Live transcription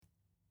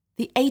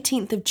The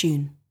 18th of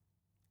June,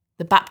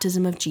 the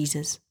baptism of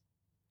Jesus.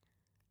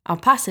 Our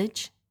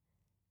passage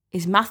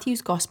is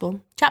Matthew's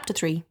Gospel, chapter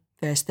 3,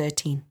 verse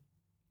 13.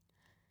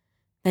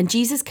 Then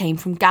Jesus came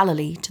from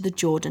Galilee to the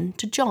Jordan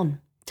to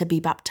John to be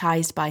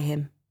baptized by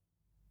him.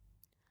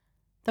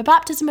 The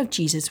baptism of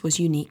Jesus was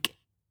unique.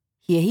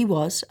 Here he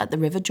was at the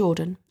river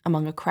Jordan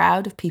among a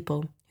crowd of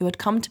people who had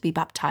come to be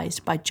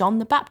baptized by John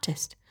the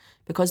Baptist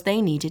because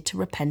they needed to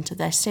repent of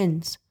their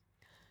sins.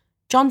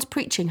 John's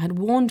preaching had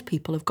warned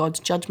people of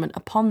God's judgment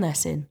upon their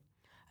sin,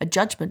 a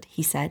judgment,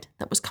 he said,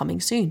 that was coming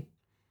soon.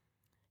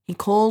 He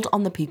called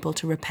on the people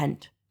to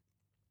repent.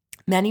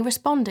 Many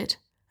responded,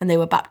 and they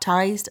were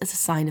baptized as a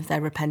sign of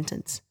their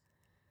repentance.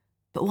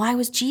 But why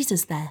was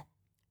Jesus there?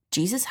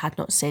 Jesus had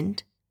not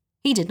sinned.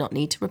 He did not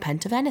need to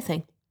repent of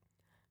anything.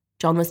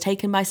 John was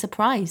taken by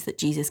surprise that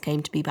Jesus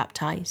came to be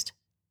baptized.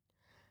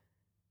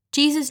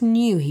 Jesus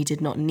knew he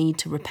did not need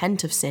to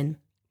repent of sin,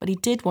 but he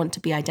did want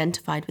to be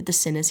identified with the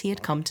sinners he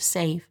had come to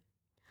save.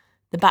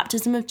 The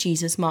baptism of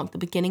Jesus marked the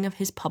beginning of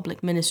his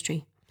public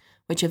ministry,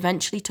 which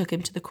eventually took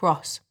him to the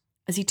cross,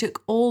 as he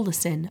took all the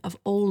sin of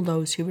all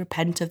those who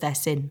repent of their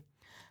sin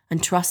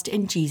and trust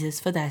in Jesus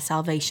for their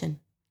salvation.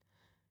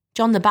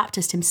 John the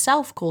Baptist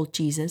himself called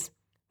Jesus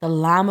the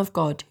Lamb of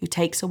God who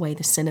takes away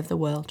the sin of the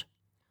world.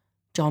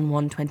 John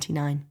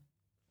 1:29.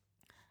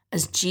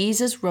 As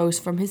Jesus rose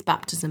from his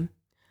baptism,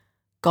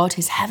 God,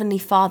 his heavenly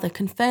Father,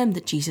 confirmed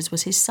that Jesus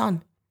was his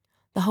Son.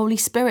 The Holy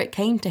Spirit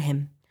came to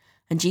him,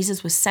 and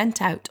Jesus was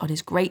sent out on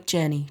his great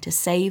journey to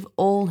save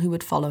all who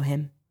would follow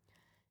him.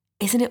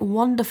 Isn't it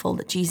wonderful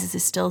that Jesus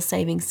is still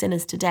saving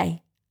sinners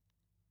today?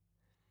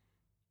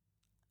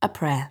 A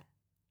prayer.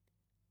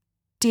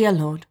 Dear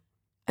Lord,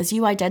 as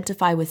you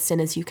identify with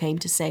sinners you came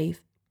to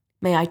save,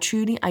 may I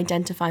truly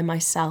identify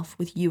myself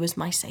with you as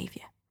my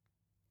Saviour.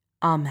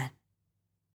 Amen.